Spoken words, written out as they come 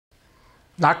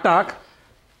Knock, knock.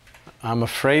 I'm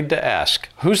afraid to ask.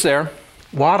 Who's there?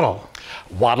 Waddle.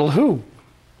 Waddle who?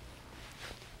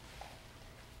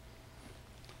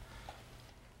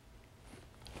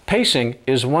 Pacing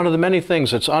is one of the many things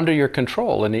that's under your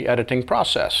control in the editing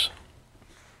process.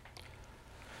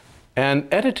 And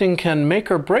editing can make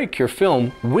or break your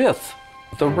film with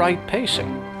the right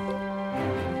pacing.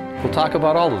 We'll talk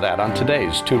about all of that on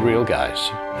today's Two Real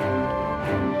Guys.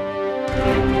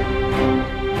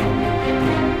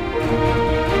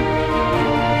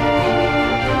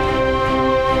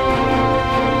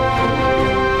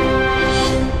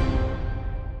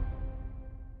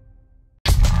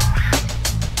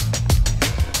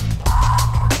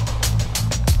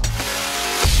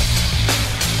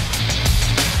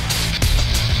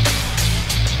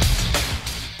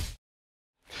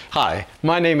 Hi,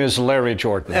 my name is Larry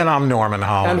Jordan. And I'm Norman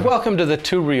Holland. And welcome to the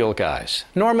Two Real Guys.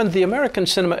 Norman, the American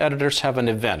cinema editors have an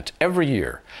event every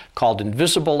year called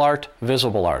Invisible Art,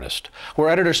 Visible Artist, where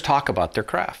editors talk about their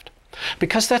craft.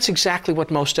 Because that's exactly what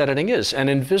most editing is, an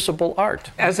invisible art.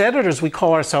 As editors, we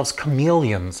call ourselves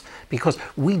chameleons because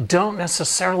we don't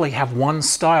necessarily have one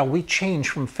style. We change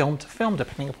from film to film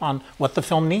depending upon what the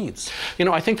film needs. You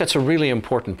know, I think that's a really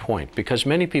important point because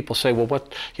many people say, well,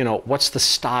 what's the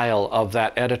style of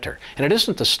that editor? And it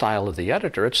isn't the style of the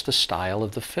editor, it's the style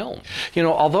of the film. You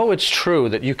know, although it's true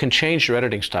that you can change your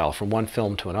editing style from one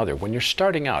film to another, when you're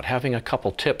starting out, having a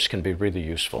couple tips can be really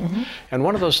useful. And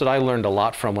one of those that I learned a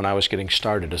lot from when I was getting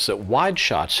started is that wide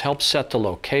shots help set the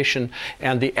location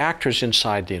and the actors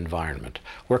inside the environment,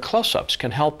 where close-ups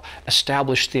can help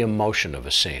establish the emotion of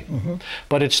a scene.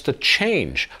 But it's the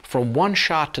change from one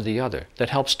shot to the other that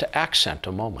helps to accent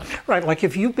a moment. Right, like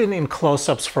if you've been in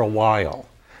close-ups for a while,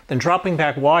 then dropping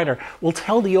back wider will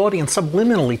tell the audience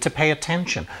subliminally to pay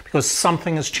attention because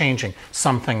something is changing,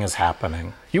 something is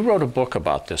happening. You wrote a book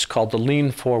about this called The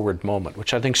Lean Forward Moment,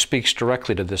 which I think speaks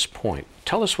directly to this point.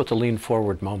 Tell us what the lean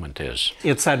forward moment is.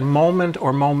 It's that moment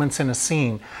or moments in a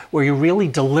scene where you're really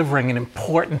delivering an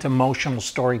important emotional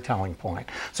storytelling point.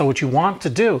 So what you want to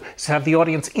do is have the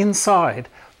audience inside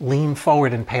lean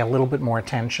forward and pay a little bit more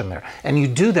attention there. And you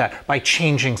do that by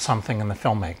changing something in the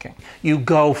filmmaking. You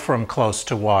go from close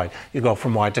to wide. You go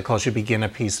from wide to close. You begin a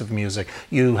piece of music.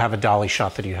 You have a dolly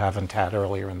shot that you haven't had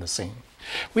earlier in the scene.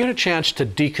 We had a chance to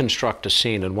deconstruct a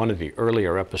scene in one of the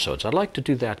earlier episodes. I'd like to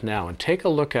do that now and take a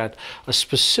look at a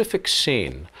specific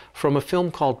scene from a film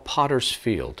called Potter's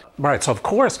Field. Right, so of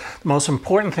course, the most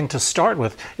important thing to start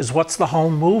with is what's the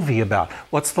whole movie about?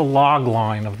 What's the log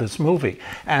line of this movie?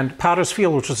 And Potter's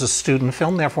Field, which was a student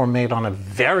film, therefore made on a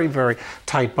very, very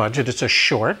tight budget. It's a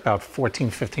short, about 14,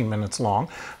 15 minutes long.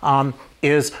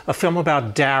 Is a film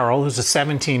about Daryl, who's a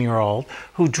 17-year-old,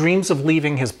 who dreams of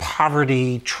leaving his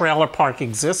poverty trailer park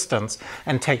existence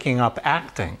and taking up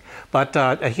acting. But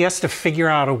he has to figure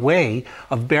out a way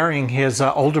of burying his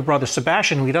older brother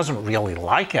Sebastian, who he doesn't really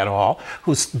like at all,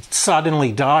 who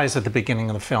suddenly dies at the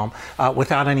beginning of the film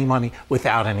without any money,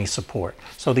 without any support.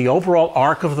 So the overall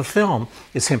arc of the film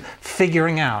is him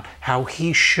figuring out how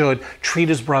he should treat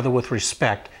his brother with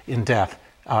respect in death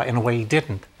in a way he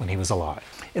didn't when he was alive.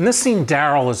 In this scene,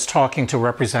 Daryl is talking to a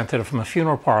representative from a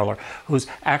funeral parlor who's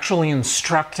actually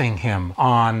instructing him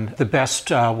on the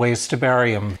best ways to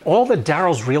bury him. All that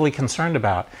Daryl's really concerned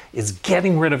about is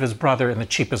getting rid of his brother in the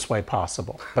cheapest way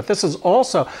possible. But this is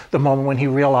also the moment when he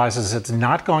realizes it's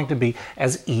not going to be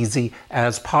as easy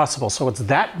as possible. So it's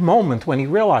that moment when he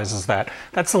realizes that.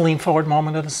 That's the lean forward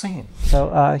moment of the scene.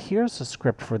 So here's a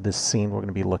script for this scene we're going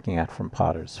to be looking at from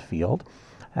Potter's Field.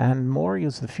 And Maury,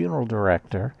 who's the funeral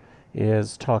director,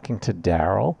 is talking to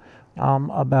Daryl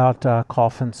about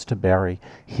coffins to bury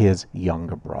his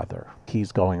younger brother.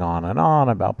 He's going on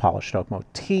about polished oak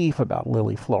motif, about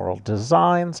lily floral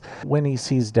designs. When he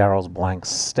sees Daryl's blank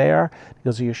stare, he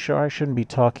goes, "Are you sure I shouldn't be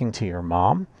talking to your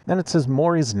mom?" Then it says,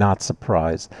 Maury's not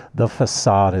surprised. The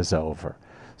facade is over.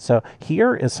 So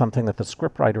here is something that the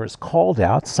scriptwriter has called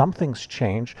out. Something's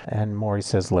changed. And Maury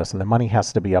says, listen, the money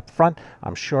has to be up front.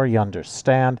 I'm sure you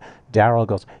understand. Daryl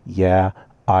goes, yeah,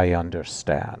 I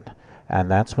understand. And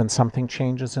that's when something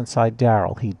changes inside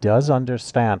Daryl. He does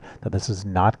understand that this is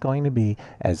not going to be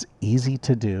as easy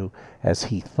to do as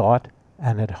he thought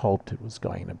and had hoped it was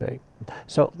going to be.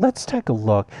 So let's take a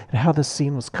look at how the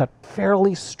scene was cut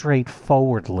fairly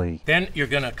straightforwardly. Then you're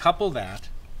going to couple that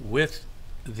with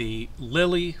the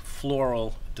lily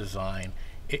floral design.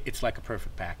 It's like a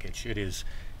perfect package. It's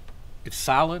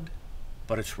solid,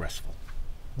 but it's restful.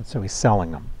 And so he's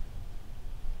selling them.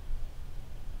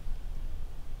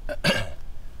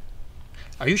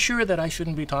 Are you sure that I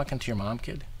shouldn't be talking to your mom,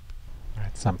 kid? All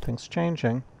right, something's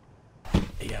changing.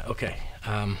 Yeah, okay.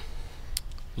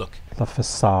 Look. The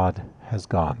facade has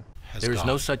gone. There is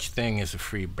no such thing as a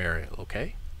free burial,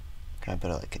 okay? Can I put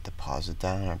like a deposit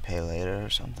down or pay later or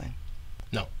something?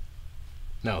 No.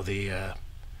 No, the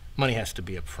money has to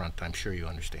be up front. I'm sure you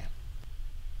understand.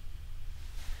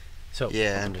 So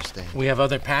Yeah, I understand. we have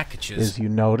other packages. Is you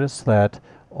notice that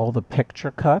all the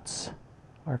picture cuts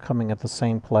are coming at the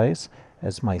same place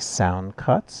as my sound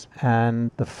cuts,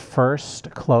 and the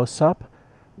first close-up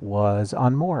was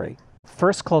on Maury.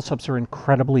 First close-ups are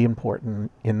incredibly important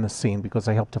in the scene because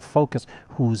they help to focus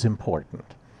who's important.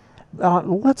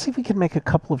 Let's see if we can make a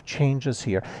couple of changes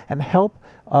here and help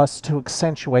us to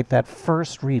accentuate that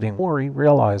first reading. Maury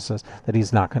realizes that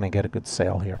he's not going to get a good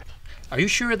sale here. Are you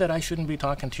sure that I shouldn't be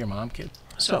talking to your mom, kid?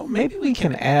 So maybe we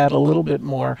can add a little bit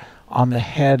more on the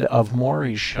head of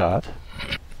Maury's shot.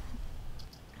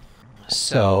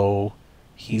 So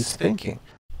he's thinking.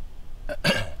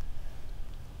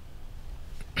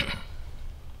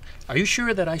 Are you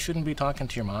sure that I shouldn't be talking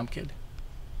to your mom, kid?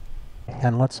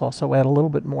 And let's also add a little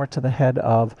bit more to the head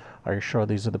of, are you sure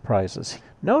these are the prices?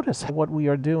 Notice what we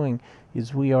are doing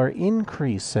is we are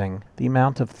increasing the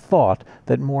amount of thought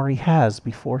that Maury has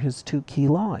before his two key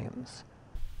lines.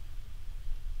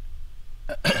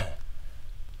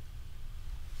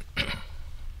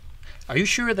 Are you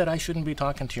sure that I shouldn't be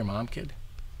talking to your mom, kid?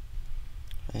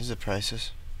 These are the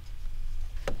prices.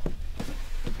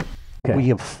 Okay. We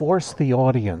have forced the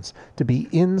audience to be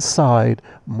inside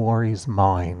Maury's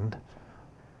mind.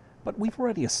 But we've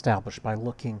already established by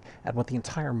looking at what the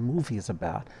entire movie is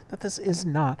about that this is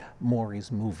not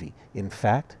Maury's movie. In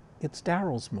fact, it's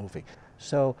Daryl's movie.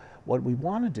 So what we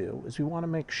want to do is we want to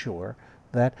make sure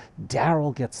that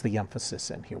Daryl gets the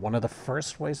emphasis in here. One of the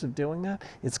first ways of doing that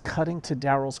is cutting to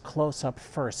Daryl's close-up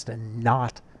first and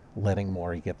not letting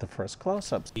Maury get the first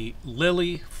close-ups. The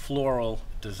lily floral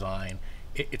design,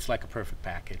 it's like a perfect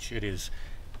package. It's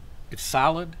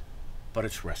solid, but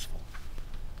it's restful.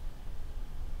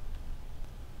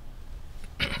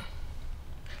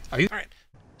 Are you? All right.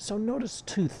 So notice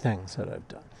two things that I've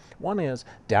done. One is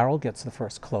Daryl gets the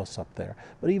first close-up there,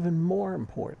 but even more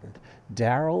important,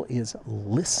 Daryl is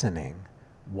listening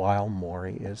while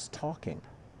Maury is talking.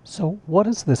 So what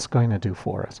is this going to do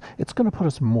for us? It's going to put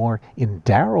us more in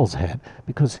Daryl's head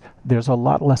because there's a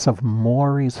lot less of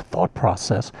Maury's thought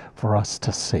process for us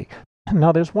to see.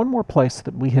 Now, there's one more place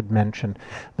that we had mentioned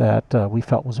that we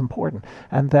felt was important,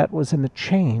 and that was in the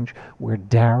change where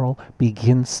Daryl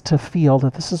begins to feel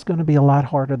that this is going to be a lot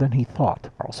harder than he thought.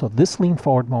 So this lean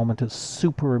forward moment is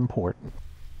super important.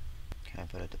 Can I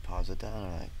put a deposit down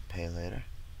or like pay later?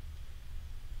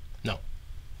 No.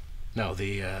 No,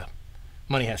 the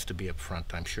money has to be up front.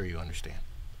 I'm sure you understand.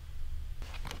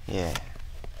 Yeah.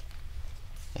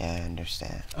 Yeah, I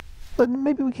understand. But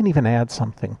maybe we can even add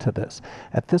something to this.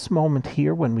 At this moment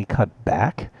here, when we cut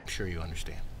back, I'm sure you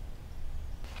understand.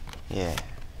 Yeah.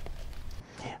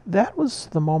 that was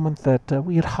the moment that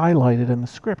we had highlighted in the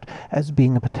script as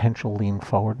being a potential lean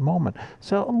forward moment.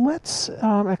 So let's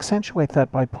accentuate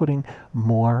that by putting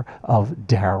more of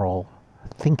Daryl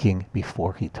thinking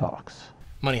before he talks.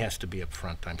 Money has to be up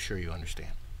front. I'm sure you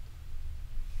understand.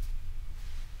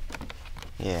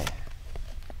 Yeah.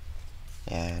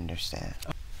 Yeah, I understand.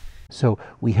 So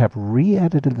we have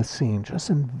re-edited the scene just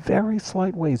in very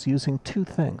slight ways using two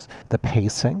things, the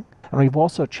pacing, and we've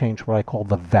also changed what I call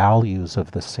the values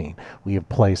of the scene. We have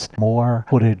placed more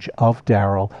footage of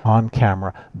Daryl on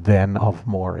camera than of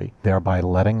Maury, thereby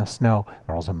letting us know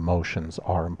Daryl's emotions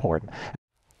are important.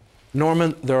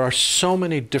 Norman, there are so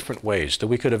many different ways that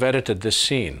we could have edited this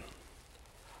scene.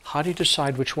 How do you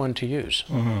decide which one to use?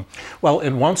 Well,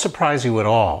 it won't surprise you at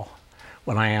all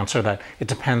when I answer that it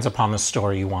depends upon the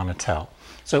story you want to tell.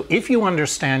 So if you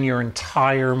understand your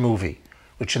entire movie,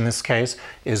 which in this case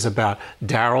is about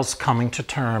Daryl's coming to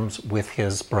terms with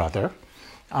his brother,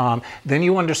 then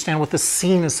you understand what the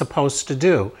scene is supposed to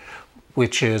do,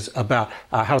 which is about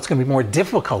how it's going to be more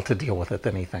difficult to deal with it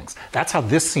than he thinks. That's how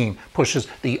this scene pushes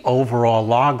the overall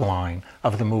log line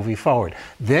of the movie forward.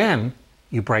 Then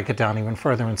you break it down even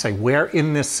further and say, where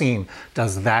in this scene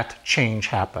does that change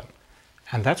happen?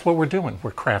 And that's what we're doing.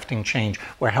 We're crafting change.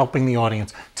 We're helping the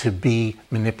audience to be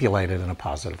manipulated in a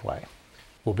positive way.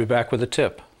 We'll be back with a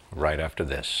tip right after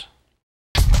this.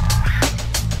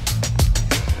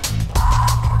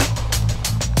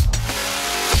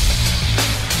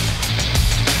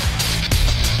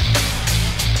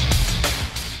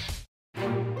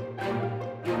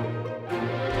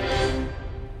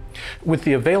 With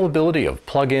the availability of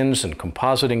plugins and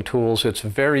compositing tools, it's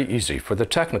very easy for the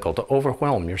technical to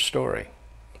overwhelm your story.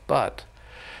 But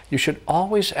you should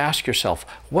always ask yourself,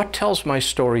 what tells my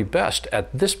story best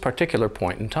at this particular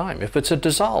point in time? If it's a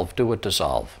dissolve, do a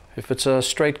dissolve. If it's a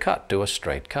straight cut, do a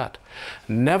straight cut.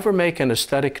 Never make an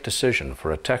aesthetic decision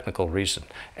for a technical reason,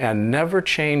 and never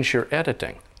change your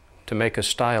editing to make a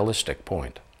stylistic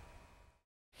point.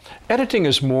 Editing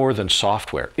is more than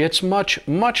software. It's much,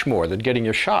 much more than getting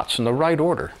your shots in the right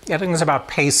order. Editing is about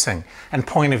pacing and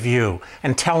point of view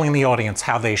and telling the audience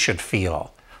how they should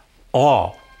feel,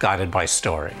 all guided by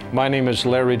story. My name is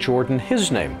Larry Jordan.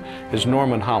 His name is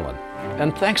Norman Holland.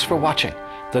 And thanks for watching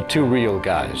The Two Real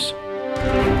Guys.